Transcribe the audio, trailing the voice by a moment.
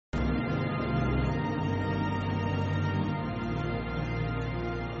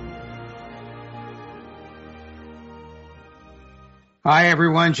Hi,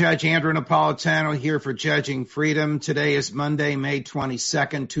 everyone. Judge Andrew Napolitano here for Judging Freedom. Today is Monday, May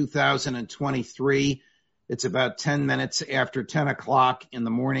 22nd, 2023. It's about 10 minutes after 10 o'clock in the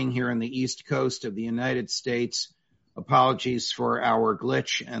morning here on the East Coast of the United States. Apologies for our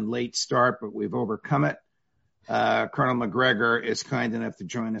glitch and late start, but we've overcome it. Colonel Macgregor is kind enough to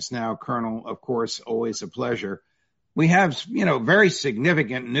join us now. Colonel, of course, always a pleasure. We have, very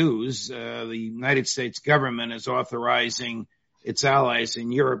significant news. The United States government is authorizing its allies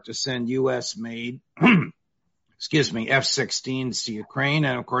in Europe to send U.S.-made, F-16s to Ukraine.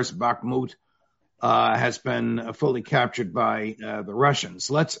 And, of course, Bakhmut has been fully captured by the Russians.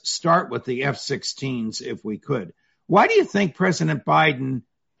 Let's start with the F-16s, if we could. Why do you think President Biden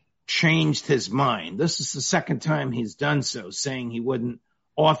changed his mind? This is the second time he's done so, saying he wouldn't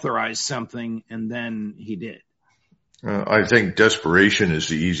authorize something, and then he did. I think desperation is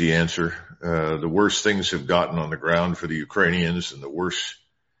the easy answer. The worse things have gotten on the ground for the Ukrainians, and the worst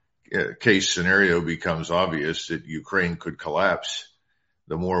case scenario becomes obvious that Ukraine could collapse,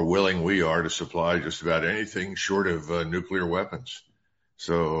 the more willing we are to supply just about anything short of nuclear weapons.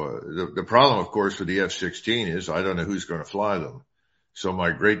 So the problem, of course, with the F-16 is I don't know who's going to fly them. So my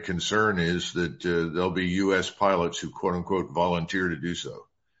great concern is that there'll be U.S. pilots who, quote unquote, volunteer to do so.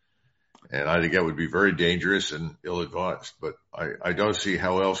 And I think that would be very dangerous and ill-advised, but I don't see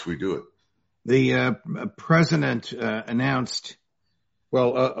how else we do it. The president announced,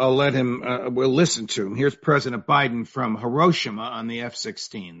 I'll let him, we'll listen to him. Here's President Biden from Hiroshima on the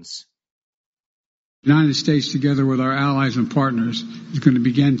F-16s. The United States, together with our allies and partners, is going to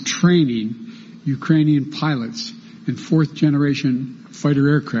begin training Ukrainian pilots in fourth-generation fighter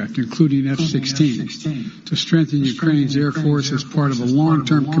aircraft, including F-16, to strengthen Ukraine's Air Force as part of a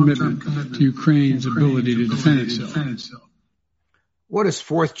long-term commitment to Ukraine's ability to defend itself. What does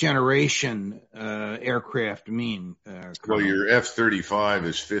fourth-generation aircraft mean? Well, your F-35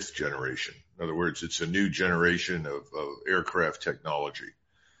 is fifth generation. In other words, it's a new generation of aircraft technology.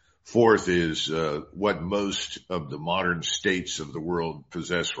 Fourth is what most of the modern states of the world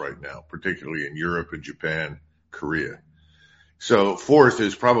possess right now, particularly in Europe and Japan, Korea. So fourth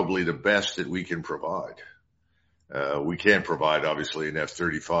is probably the best that we can provide. We can't provide, obviously, an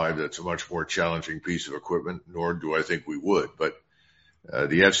F-35. That's a much more challenging piece of equipment, nor do I think we would. But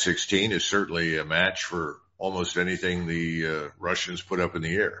the F-16 is certainly a match for almost anything the Russians put up in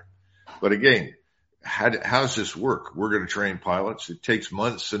the air. But again, how does this work? We're going to train pilots. It takes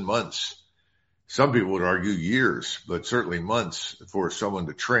months and months. Some people would argue years, but certainly months for someone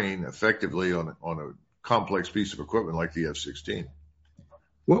to train effectively on a complex piece of equipment like the F-16.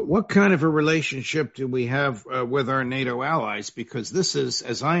 What kind of a relationship do we have with our NATO allies? Because this is,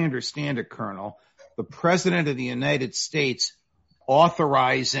 as I understand it, Colonel, the President of the United States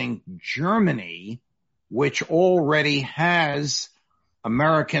authorizing Germany, which already has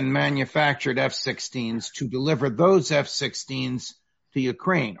American-manufactured F-16s, to deliver those F-16s to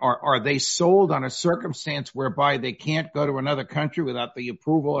Ukraine. Are they sold on a circumstance whereby they can't go to another country without the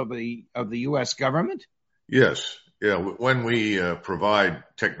approval of the U.S. government? Yes. Yeah. When we provide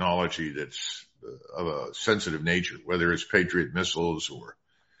technology that's of a sensitive nature, whether it's Patriot missiles or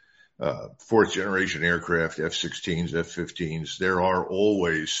fourth generation aircraft, F-16s, F-15s, there are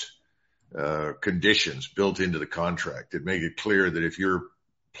always conditions built into the contract that make it clear that if your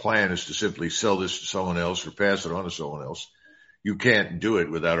plan is to simply sell this to someone else or pass it on to someone else, you can't do it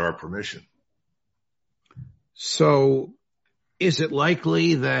without our permission. So is it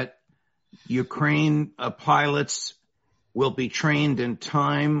likely that Ukraine pilots will be trained in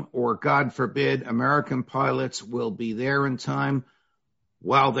time, or God forbid, American pilots will be there in time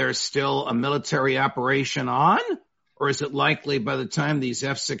while there's still a military operation on? Or is it likely by the time these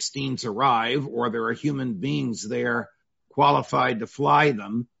F-16s arrive, or there are human beings there qualified to fly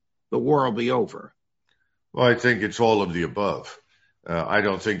them, the war will be over? Well, I think it's all of the above. I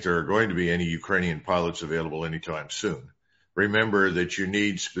don't think there are going to be any Ukrainian pilots available anytime soon. Remember that you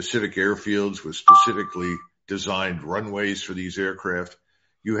need specific airfields with specifically designed runways for these aircraft.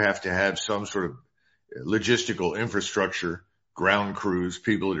 You have to have some sort of logistical infrastructure, ground crews,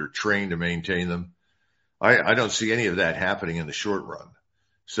 people that are trained to maintain them. I don't see any of that happening in the short run.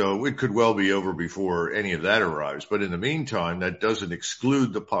 So it could well be over before any of that arrives. But in the meantime, that doesn't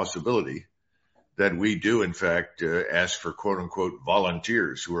exclude the possibility that we do, in fact, ask for, quote unquote,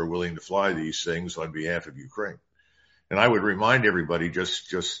 volunteers who are willing to fly these things on behalf of Ukraine. And I would remind everybody,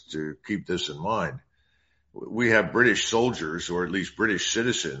 just to keep this in mind, we have British soldiers, or at least British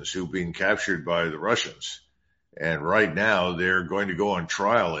citizens, who've been captured by the Russians. And right now they're going to go on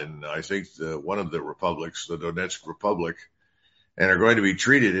trial in, I think, one of the republics, the Donetsk Republic, and are going to be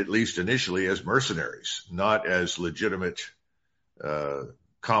treated, at least initially, as mercenaries, not as legitimate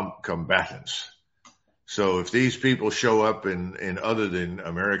combatants. So if these people show up in other than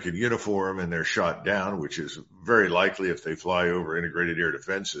American uniform and they're shot down, which is very likely if they fly over integrated air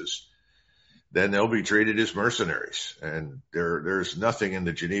defenses, then they'll be treated as mercenaries. And there's nothing in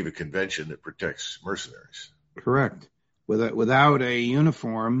the Geneva Convention that protects mercenaries. Correct. Without a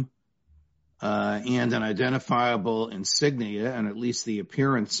uniform and an identifiable insignia and at least the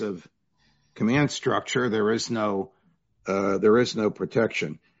appearance of command structure, there is no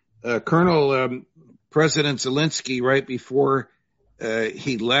protection. Colonel, President Zelensky, right before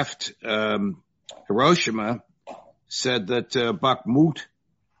he left Hiroshima, said that Bakhmut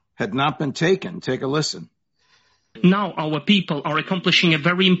had not been taken. Take a listen. Now our people are accomplishing a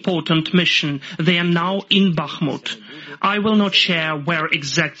very important mission. They are now in Bakhmut. I will not share where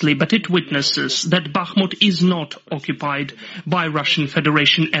exactly, but it witnesses that Bakhmut is not occupied by Russian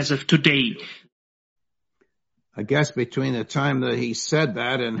Federation as of today. I guess between the time that he said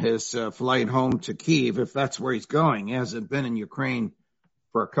that and his flight home to Kyiv, if that's where he's going, he hasn't been in Ukraine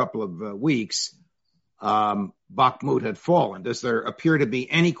for a couple of weeks, Bakhmut had fallen. Does there appear to be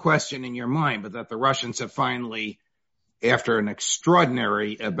any question in your mind but that the Russians have finally, after an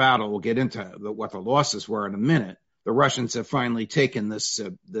extraordinary battle, we'll get into what the losses were in a minute, the Russians have finally taken this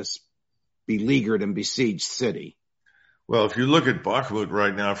beleaguered and besieged city? Well, if you look at Bakhmut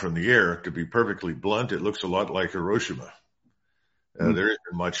right now from the air, to be perfectly blunt, it looks a lot like Hiroshima. There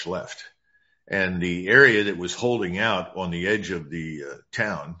isn't much left. And the area that was holding out on the edge of the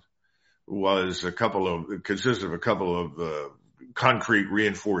town was consisted of a couple of concrete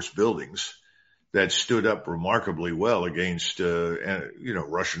reinforced buildings that stood up remarkably well against,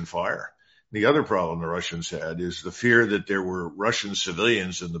 Russian fire. The other problem the Russians had is the fear that there were Russian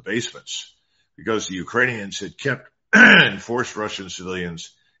civilians in the basements because the Ukrainians had kept and forced Russian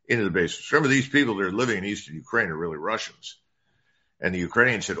civilians into the basements. Remember, these people that are living in eastern Ukraine are really Russians. And the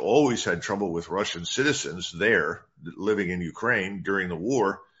Ukrainians had always had trouble with Russian citizens there living in Ukraine during the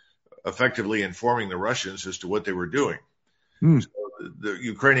war, effectively informing the Russians as to what they were doing. So the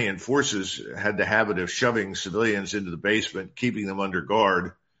Ukrainian forces had the habit of shoving civilians into the basement, keeping them under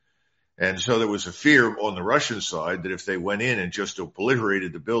guard. And so there was a fear on the Russian side that if they went in and just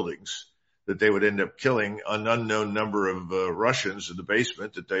obliterated the buildings, that they would end up killing an unknown number of Russians in the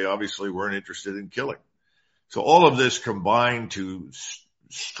basement that they obviously weren't interested in killing. So all of this combined to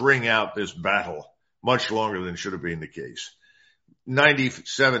string out this battle much longer than should have been the case.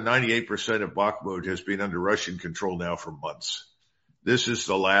 98% of Bakhmut has been under Russian control now for months. This is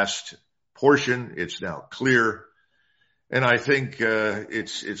the last portion. It's now clear. And I think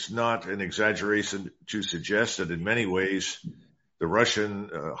it's not an exaggeration to suggest that in many ways the Russian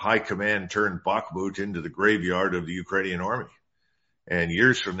high command turned Bakhmut into the graveyard of the Ukrainian army. And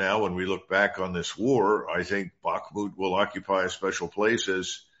years from now, when we look back on this war, I think Bakhmut will occupy a special place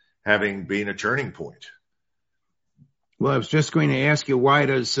as having been a turning point. Well, I was just going to ask you, why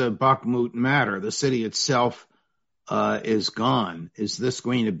does Bakhmut matter? The city itself is gone. Is this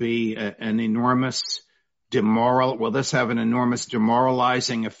going to be an enormous will this have an enormous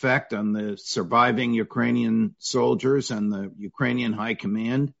demoralizing effect on the surviving Ukrainian soldiers and the Ukrainian high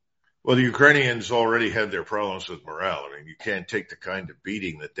command? Well, the Ukrainians already have their problems with morale. I mean, you can't take the kind of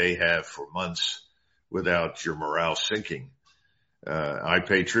beating that they have for months without your morale sinking. I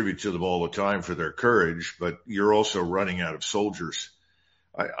pay tribute to them all the time for their courage, but you're also running out of soldiers.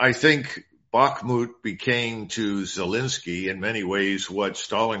 I think Bakhmut became to Zelensky in many ways what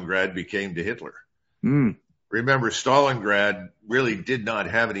Stalingrad became to Hitler. Remember, Stalingrad really did not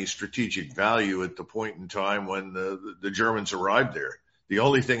have any strategic value at the point in time when the Germans arrived there. The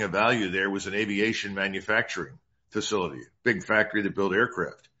only thing of value there was an aviation manufacturing facility, big factory that built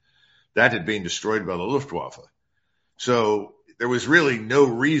aircraft. That had been destroyed by the Luftwaffe. So there was really no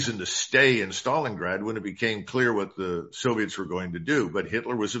reason to stay in Stalingrad when it became clear what the Soviets were going to do. But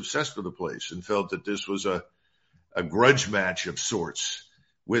Hitler was obsessed with the place and felt that this was a grudge match of sorts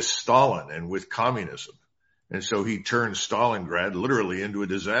with Stalin and with communism. And so he turned Stalingrad literally into a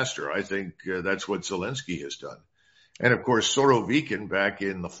disaster. I think that's what Zelensky has done. And of course, Surovikin back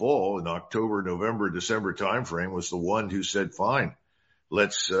in the fall, in October, November, December timeframe, was the one who said, fine,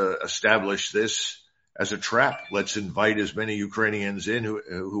 let's establish this as a trap. Let's invite as many Ukrainians in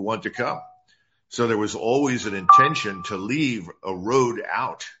who want to come. So there was always an intention to leave a road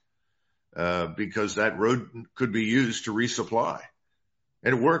out because that road could be used to resupply.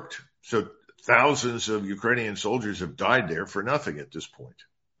 And it worked. So thousands of Ukrainian soldiers have died there for nothing at this point.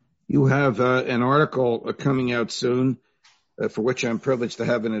 You have an article coming out soon for which I'm privileged to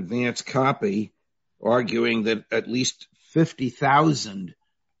have an advance copy, arguing that at least 50,000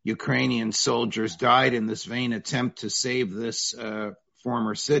 Ukrainian soldiers died in this vain attempt to save this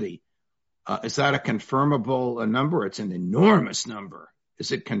former city. Is that a confirmable number? It's an enormous number.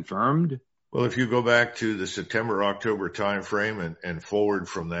 Is it confirmed? Well, if you go back to the September-October timeframe and forward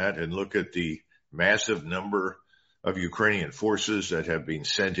from that and look at the massive number of Ukrainian forces that have been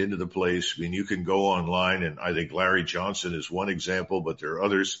sent into the place, I mean, you can go online, and I think Larry Johnson is one example, but there are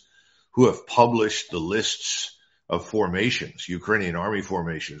others who have published the lists of formations, Ukrainian army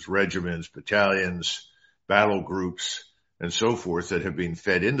formations, regiments, battalions, battle groups, and so forth that have been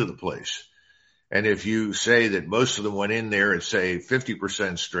fed into the place. And if you say that most of them went in there at, say,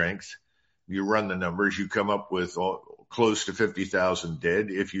 50% strength, you run the numbers, you come up with close to 50,000 dead.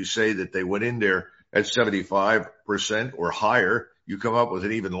 If you say that they went in there at 75% or higher, you come up with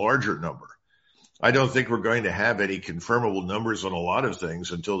an even larger number. I don't think we're going to have any confirmable numbers on a lot of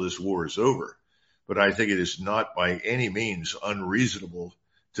things until this war is over. But I think it is not by any means unreasonable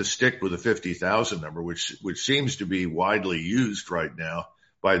to stick with the 50,000 number, which seems to be widely used right now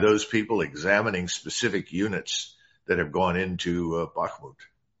by those people examining specific units that have gone into Bakhmut.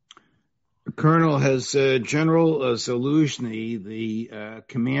 Colonel, has General Zaluzhny, the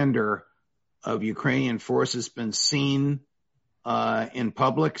commander of Ukrainian forces, been seen in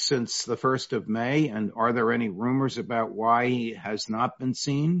public since the 1st of May? And are there any rumors about why he has not been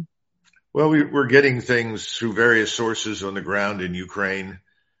seen? Well, we're getting things through various sources on the ground in Ukraine,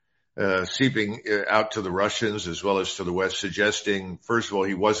 seeping out to the Russians as well as to the West, suggesting, first of all,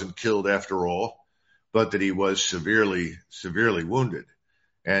 he wasn't killed after all, but that he was severely wounded.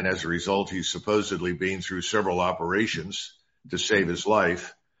 And as a result, he's supposedly been through several operations to save his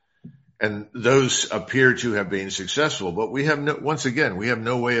life. And those appear to have been successful. But we have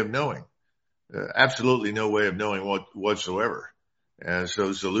no way of knowing, absolutely no way of knowing whatsoever. So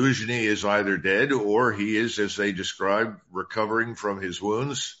Zaluzhny is either dead or he is, as they describe, recovering from his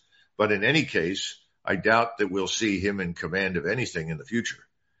wounds. But in any case, I doubt that we'll see him in command of anything in the future.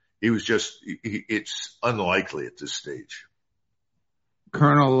 It's unlikely at this stage.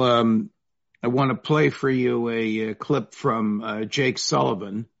 Colonel, I want to play for you a clip from Jake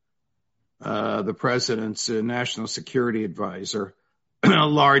Sullivan, the president's national security advisor,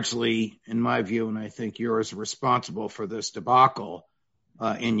 largely, in my view, and I think yours, responsible for this debacle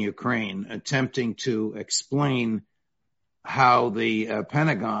in Ukraine, attempting to explain how the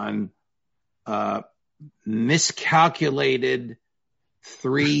Pentagon miscalculated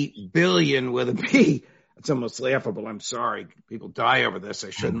 $3 billion with a B. It's almost laughable. I'm sorry. People die over this.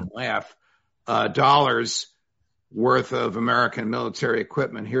 I shouldn't laugh. Dollars worth of American military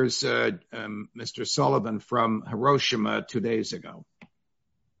equipment. Here's Mr. Sullivan from Hiroshima 2 days ago.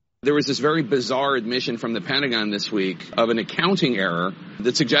 There was this very bizarre admission from the Pentagon this week of an accounting error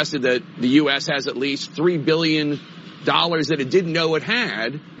that suggested that the U.S. has at least $3 billion that it didn't know it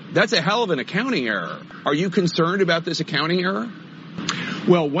had. That's a hell of an accounting error. Are you concerned about this accounting error?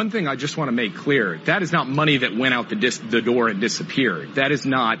 Well, one thing I just want to make clear, that is not money that went out the door and disappeared. That is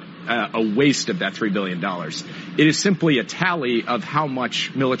not a waste of that $3 billion. It is simply a tally of how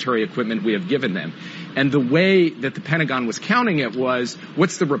much military equipment we have given them. And the way that the Pentagon was counting it was,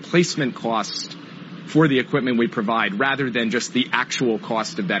 what's the replacement cost for the equipment we provide, rather than just the actual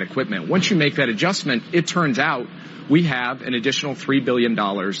cost of that equipment. Once you make that adjustment, it turns out we have an additional $3 billion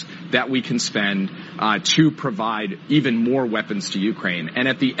that we can spend to provide even more weapons to Ukraine. And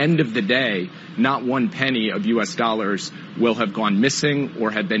at the end of the day, not one penny of U.S. dollars will have gone missing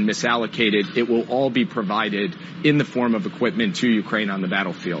or have been misallocated. It will all be provided in the form of equipment to Ukraine on the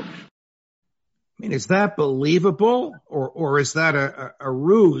battlefield. I mean, is that believable, or is that a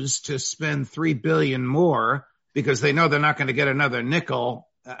ruse to spend $3 billion more because they know they're not going to get another nickel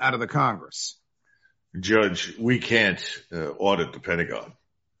out of the Congress? Judge, we can't audit the Pentagon.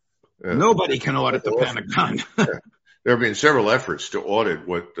 Nobody can audit the Pentagon. There have been several efforts to audit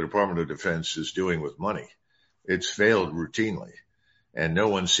what the Department of Defense is doing with money. It's failed routinely, and no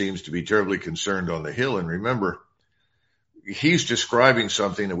one seems to be terribly concerned on the Hill. And remember, he's describing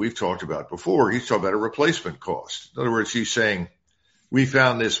something that we've talked about before. He's talking about a replacement cost. In other words, he's saying, we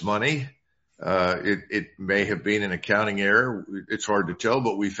found this money. It may have been an accounting error. It's hard to tell,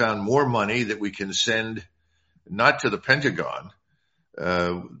 but we found more money that we can send not to the Pentagon.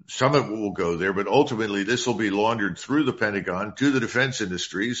 Some of it will go there, but ultimately this will be laundered through the Pentagon to the defense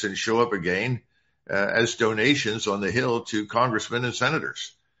industries and show up again as donations on the Hill to congressmen and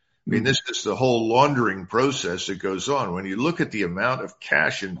senators. I mean, this is the whole laundering process that goes on. When you look at the amount of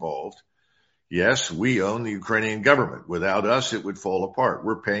cash involved, yes, we own the Ukrainian government. Without us, it would fall apart.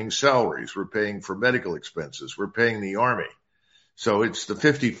 We're paying salaries. We're paying for medical expenses. We're paying the army. So it's the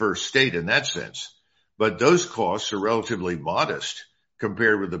 51st state in that sense. But those costs are relatively modest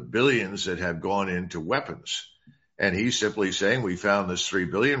compared with the billions that have gone into weapons. And he's simply saying, we found this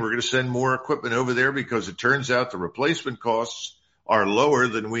 $3 billion. We're going to send more equipment over there because it turns out the replacement costs are lower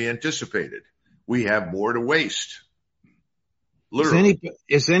than we anticipated. We have more to waste. Literally.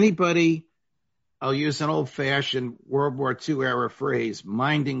 Is anybody, I'll use an old-fashioned World War II era phrase,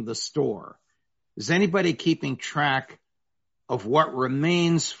 minding the store? Is anybody keeping track of what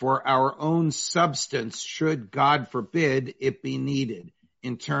remains for our own substance should, God forbid, it be needed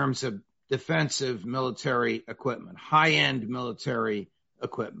in terms of defensive military equipment, high-end military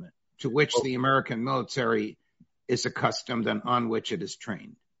equipment to which the American military is accustomed and on which it is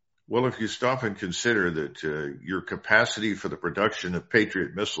trained? Well, if you stop and consider that your capacity for the production of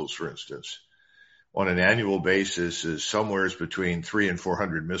Patriot missiles, for instance, on an annual basis is somewhere between 300 and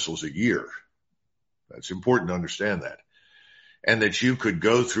 400 missiles a year. That's important to understand that. And that you could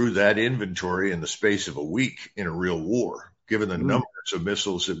go through that inventory in the space of a week in a real war, given the numbers of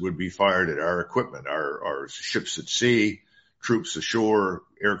missiles that would be fired at our equipment, our ships at sea, troops ashore,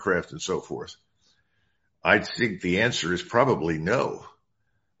 aircraft, and so forth. I think the answer is probably no.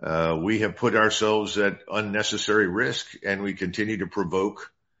 We have put ourselves at unnecessary risk, and we continue to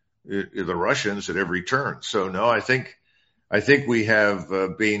provoke the Russians at every turn. So no, I think we have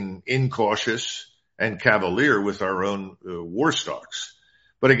been incautious and cavalier with our own war stocks.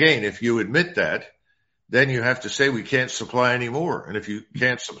 But again, if you admit that, then you have to say we can't supply any more. And if you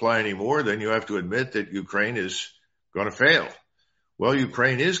can't supply any more, then you have to admit that Ukraine is going to fail. Well,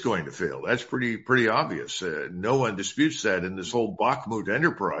 Ukraine is going to fail. That's pretty obvious. No one disputes that, and this whole Bakhmut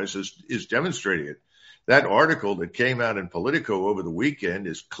enterprise is demonstrating it. That article that came out in Politico over the weekend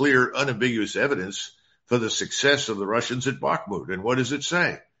is clear, unambiguous evidence for the success of the Russians at Bakhmut. And what does it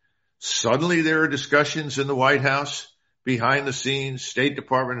say? Suddenly there are discussions in the White House, behind the scenes, State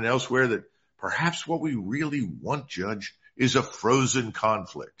Department and elsewhere that perhaps what we really want, Judge, is a frozen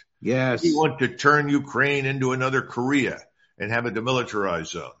conflict. Yes. We want to turn Ukraine into another Korea and have a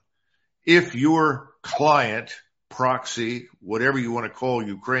demilitarized zone. If your client, proxy, whatever you want to call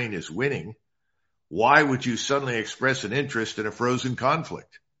Ukraine, is winning, why would you suddenly express an interest in a frozen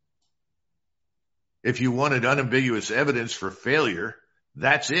conflict? If you wanted unambiguous evidence for failure,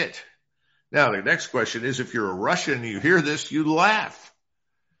 that's it. Now, the next question is, if you're a Russian and you hear this, you laugh,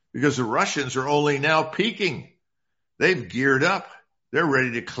 because the Russians are only now peaking. They've geared up. They're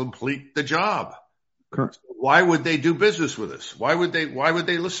ready to complete the job. Why would they do business with us? Why would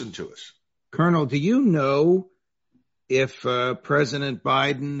they listen to us? Colonel, do you know if President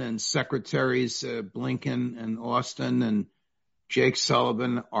Biden and Secretaries Blinken and Austin and Jake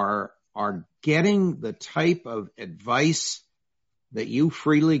Sullivan are getting the type of advice that you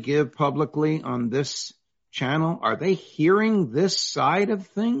freely give publicly on this channel? Are they hearing this side of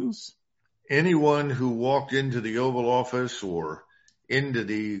things? Anyone who walked into the Oval Office or into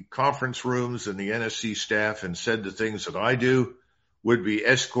the conference rooms and the NSC staff and said the things that I do would be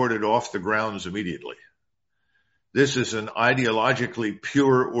escorted off the grounds immediately. This is an ideologically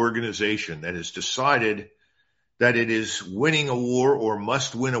pure organization that has decided that it is winning a war or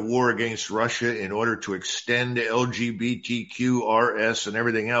must win a war against Russia in order to extend LGBTQRS and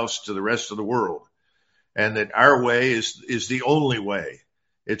everything else to the rest of the world. And that our way is the only way.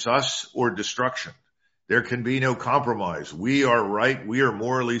 It's us or destruction. There can be no compromise. We are right. We are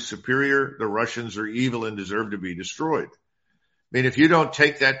morally superior. The Russians are evil and deserve to be destroyed. I mean, if you don't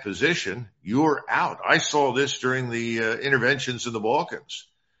take that position, you're out. I saw this during the interventions in the Balkans.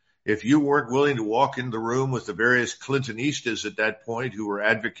 If you weren't willing to walk into the room with the various Clintonistas at that point who were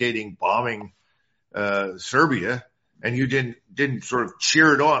advocating bombing Serbia, and you didn't sort of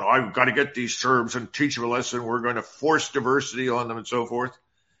cheer it on, I've got to get these Serbs and teach them a lesson, we're going to force diversity on them and so forth.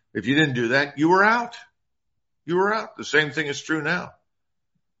 If you didn't do that, you were out. You were out. The same thing is true now.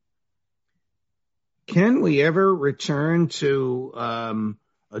 Can we ever return to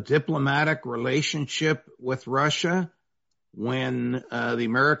a diplomatic relationship with Russia when the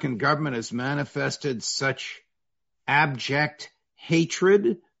American government has manifested such abject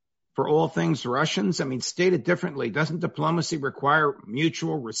hatred for all things Russians? I mean, stated differently, doesn't diplomacy require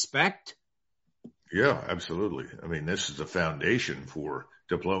mutual respect? Yeah, absolutely. I mean, this is the foundation for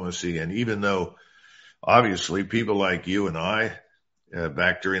diplomacy. And even though obviously people like you and I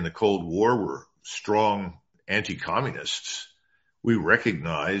back during the Cold War were strong anti-communists, we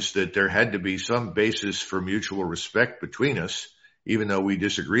recognized that there had to be some basis for mutual respect between us, even though we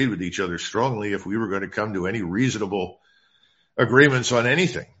disagreed with each other strongly, if we were going to come to any reasonable agreements on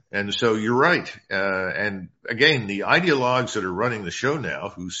anything. And so you're right. And again, the ideologues that are running the show now,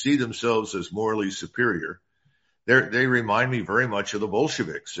 who see themselves as morally superior, they remind me very much of the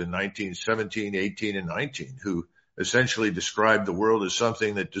Bolsheviks in 1917, 18, and 19, who essentially described the world as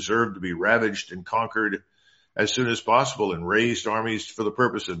something that deserved to be ravaged and conquered as soon as possible and raised armies for the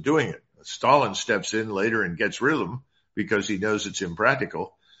purpose of doing it. Stalin steps in later and gets rid of them because he knows it's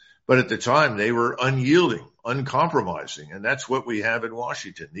impractical. But at the time, they were unyielding, uncompromising, and that's what we have in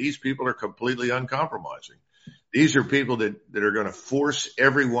Washington. These people are completely uncompromising. These are people that are going to force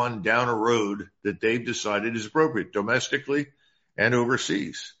everyone down a road that they've decided is appropriate, domestically and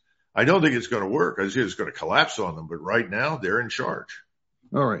overseas. I don't think it's going to work. I think it's going to collapse on them, but right now, they're in charge.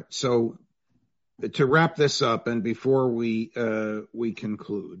 All right. So to wrap this up, and before we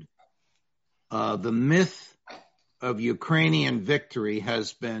conclude, the myth of Ukrainian victory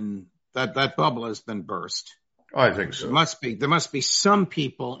has been, that bubble has been burst. I think so. There must be some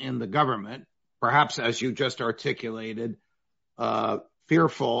people in the government, perhaps as you just articulated,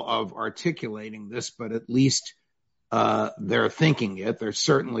 fearful of articulating this, but at least they're thinking it. There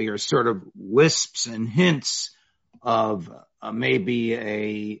certainly are sort of wisps and hints of maybe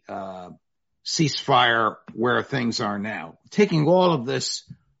a ceasefire where things are now. Taking all of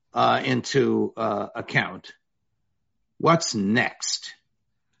this into account, what's next?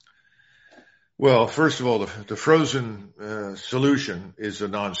 Well, first of all, the frozen solution is a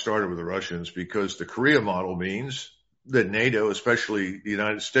non-starter with the Russians because the Korea model means that NATO, especially the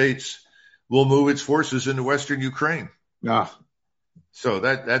United States, will move its forces into Western Ukraine. So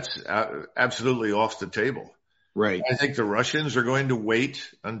that's absolutely off the table. Right. I think the Russians are going to wait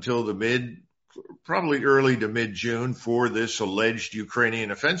until probably early to mid-June for this alleged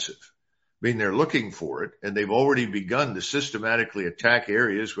Ukrainian offensive. I mean, they're looking for it, and they've already begun to systematically attack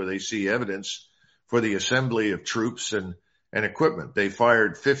areas where they see evidence for the assembly of troops and equipment. They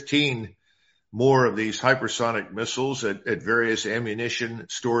fired 15 more of these hypersonic missiles at various ammunition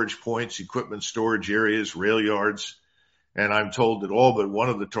storage points, equipment storage areas, rail yards, and I'm told that all but one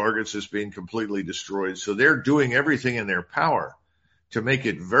of the targets is being completely destroyed. So they're doing everything in their power to make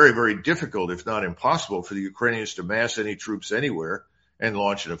it very, very difficult, if not impossible, for the Ukrainians to mass any troops anywhere and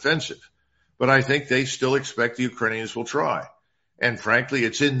launch an offensive. But I think they still expect the Ukrainians will try. And frankly,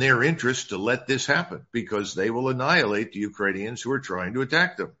 it's in their interest to let this happen because they will annihilate the Ukrainians who are trying to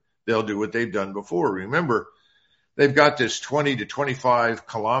attack them. They'll do what they've done before. Remember, they've got this 20 to 25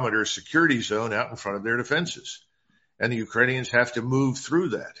 kilometer security zone out in front of their defenses. And the Ukrainians have to move through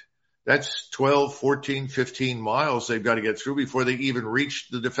that. That's 12, 14, 15 miles they've got to get through before they even reach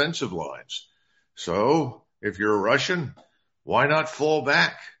the defensive lines. So if you're a Russian, why not fall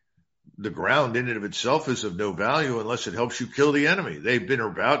back? The ground in and of itself is of no value unless it helps you kill the enemy. They've been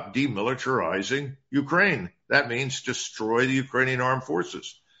about demilitarizing Ukraine. That means destroy the Ukrainian armed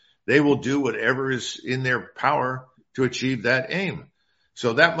forces. They will do whatever is in their power to achieve that aim.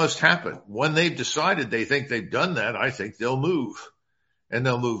 So that must happen. When they've decided they think they've done that, I think they'll move. And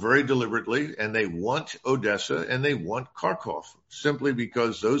they'll move very deliberately, and they want Odessa and they want Kharkov, simply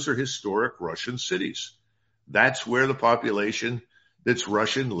because those are historic Russian cities. That's where the population that's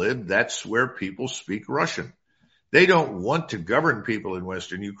Russian lived. That's where people speak Russian. They don't want to govern people in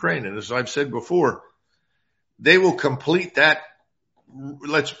Western Ukraine. And as I've said before, they will complete that,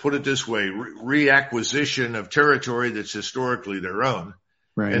 let's put it this way, reacquisition of territory that's historically their own.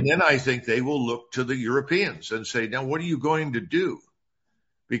 Right. And then I think they will look to the Europeans and say, now, what are you going to do?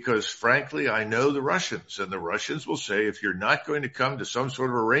 Because frankly, I know the Russians, and the Russians will say, if you're not going to come to some sort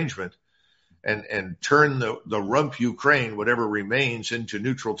of arrangement and turn the rump Ukraine, whatever remains, into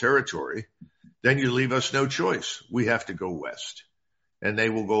neutral territory, then you leave us no choice. We have to go west. And they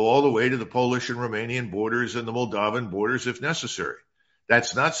will go all the way to the Polish and Romanian borders and the Moldovan borders if necessary.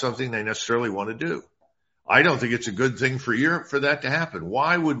 That's not something they necessarily want to do. I don't think it's a good thing for Europe for that to happen.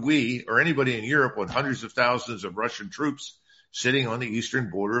 Why would we or anybody in Europe want hundreds of thousands of Russian troops sitting on the eastern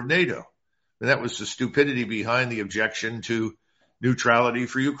border of NATO? And that was the stupidity behind the objection to neutrality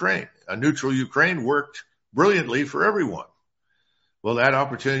for Ukraine. A neutral Ukraine worked brilliantly for everyone. Well, that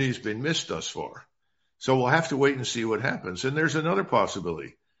opportunity has been missed thus far. So we'll have to wait and see what happens. And there's another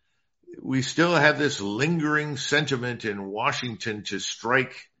possibility. We still have this lingering sentiment in Washington to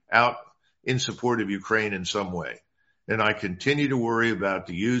strike out in support of Ukraine in some way. And I continue to worry about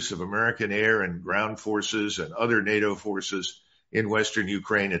the use of American air and ground forces and other NATO forces in Western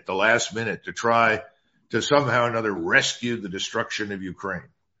Ukraine at the last minute to try to somehow or another rescue the destruction of Ukraine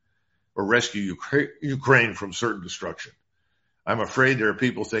or rescue Ukraine from certain destruction. I'm afraid there are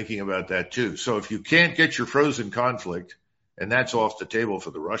people thinking about that too. So if you can't get your frozen conflict, and that's off the table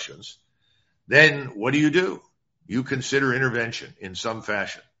for the Russians, then what do? You consider intervention in some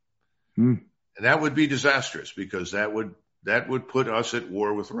fashion. And that would be disastrous because that would put us at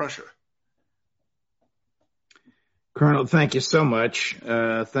war with Russia. Colonel, thank you so much.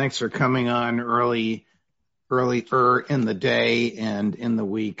 Thanks for coming on early earlier in the day and in the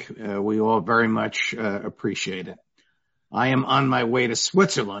week. We all very much appreciate it. I am on my way to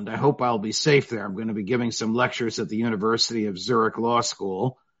Switzerland. I hope I'll be safe there. I'm going to be giving some lectures at the University of Zurich Law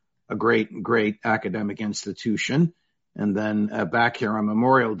School, a great, great academic institution. And then back here on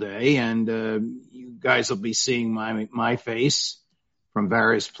Memorial Day. And you guys will be seeing my face from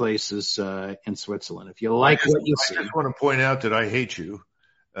various places in Switzerland. If you like what you see. I just want to point out that I hate you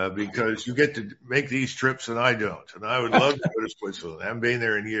because you get to make these trips and I don't. And I would love to go to Switzerland. I haven't been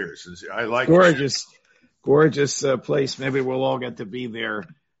there in years. I like gorgeous place. Maybe we'll all get to be there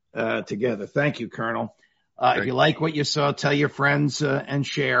together. Thank you, Colonel. If you like what you saw, tell your friends and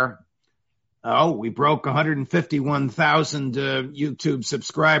share. We broke 151,000 YouTube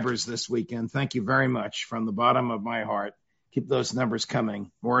subscribers this weekend. Thank you very much from the bottom of my heart. Keep those numbers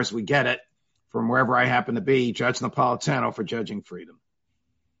coming. More as we get it from wherever I happen to be. Judge Napolitano for Judging Freedom.